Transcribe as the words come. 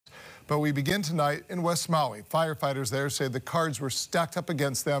But we begin tonight in West Maui. Firefighters there say the cards were stacked up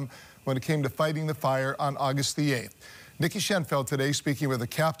against them when it came to fighting the fire on August the 8th. Nikki Schenfeld today speaking with a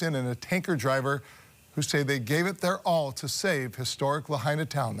captain and a tanker driver who say they gave it their all to save historic Lahaina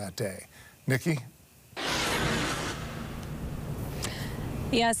town that day. Nikki?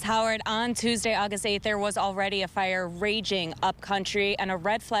 Yes, Howard, on Tuesday, August 8th, there was already a fire raging upcountry and a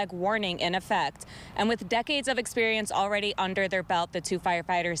red flag warning in effect. And with decades of experience already under their belt, the two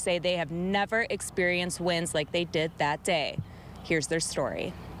firefighters say they have never experienced winds like they did that day. Here's their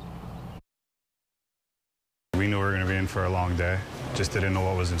story. We knew we were going to be in for a long day. Just didn't know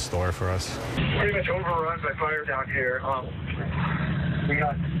what was in store for us. Pretty much overrun by fire down here. We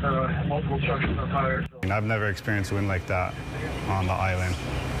got multiple structures on fire. So. I've never experienced wind like that on the island.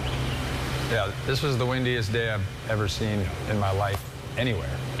 Yeah, this was the windiest day I've ever seen in my life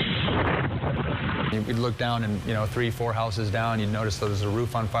anywhere. You'd look down and, 3, 4 houses down, you'd notice there's a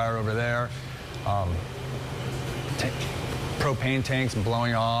roof on fire over there. Propane tanks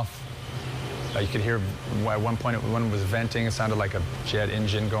blowing off. You could hear at one point one was venting. It sounded like a jet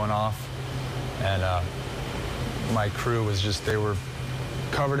engine going off. And my crew was they were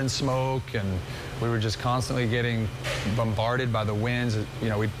covered in smoke, and we were just constantly getting bombarded by the winds.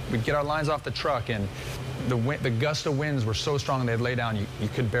 We'd get our lines off the truck, and the gust of winds were so strong they'd lay down. You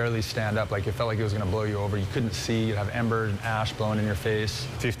could barely stand up. Like, it felt like it was going to blow you over. You couldn't see. You'd have embers and ash blowing in your face.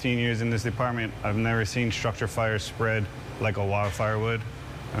 15 years in this department, I've never seen structure fires spread like a wildfire would.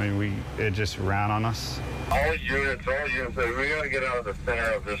 I mean, it just ran on us. All units, we got to get out of the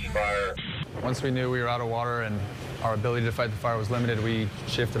center of this fire. Once we knew we were out of water and our ability to fight the fire was limited, we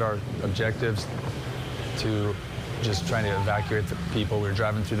shifted our objectives to just trying to evacuate the people. We were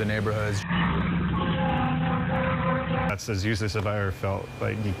driving through the neighborhoods. That's as useless as I ever felt.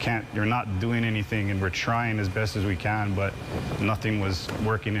 Like, you're not doing anything, and we're trying as best as we can, but nothing was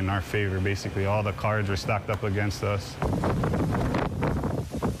working in our favor. Basically, all the cards were stacked up against us.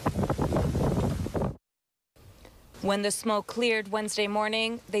 When the smoke cleared Wednesday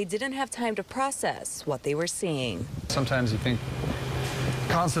morning, they didn't have time to process what they were seeing. Sometimes you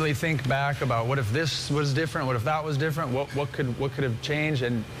constantly think back about what if this was different, what if that was different, what could have changed.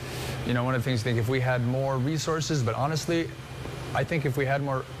 And one of the things, you think if we had more resources, but honestly, I think if we had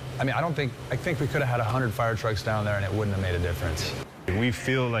more, I think we could have had 100 fire trucks down there and it wouldn't have made a difference. We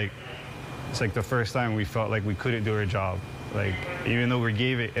feel like it's like the first time we felt like we couldn't do our job. Like, even though we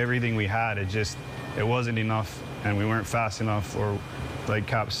gave it everything we had, it wasn't enough, and we weren't fast enough. Or like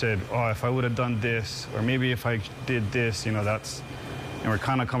Cap said, oh, if I would have done this, or maybe if I did this, and we're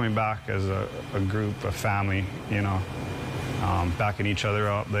kind of coming back as a group, a family, backing each other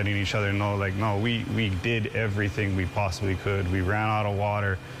up, letting each other know, like, no, we did everything we possibly could. We ran out of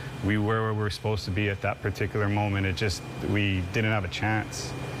water. We were where we were supposed to be at that particular moment. We didn't have a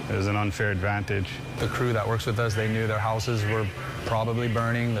chance. It was an unfair advantage. The crew that works with us, they knew their houses were probably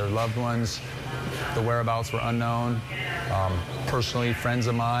burning, their loved ones, the whereabouts were unknown. Personally, friends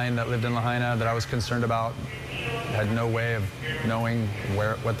of mine that lived in Lahaina that I was concerned about had no way of knowing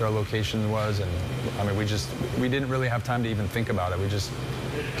what their location was. And we didn't really have time to even think about it. We just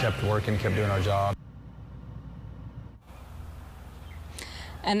kept working, kept doing our job.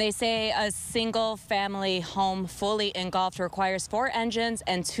 And they say a single family home fully engulfed requires 4 engines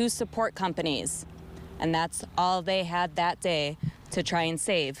and 2 support companies. And that's all they had that day to try and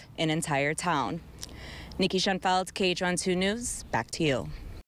save an entire town. Nikki Schenfeld, KH12 News, back to you.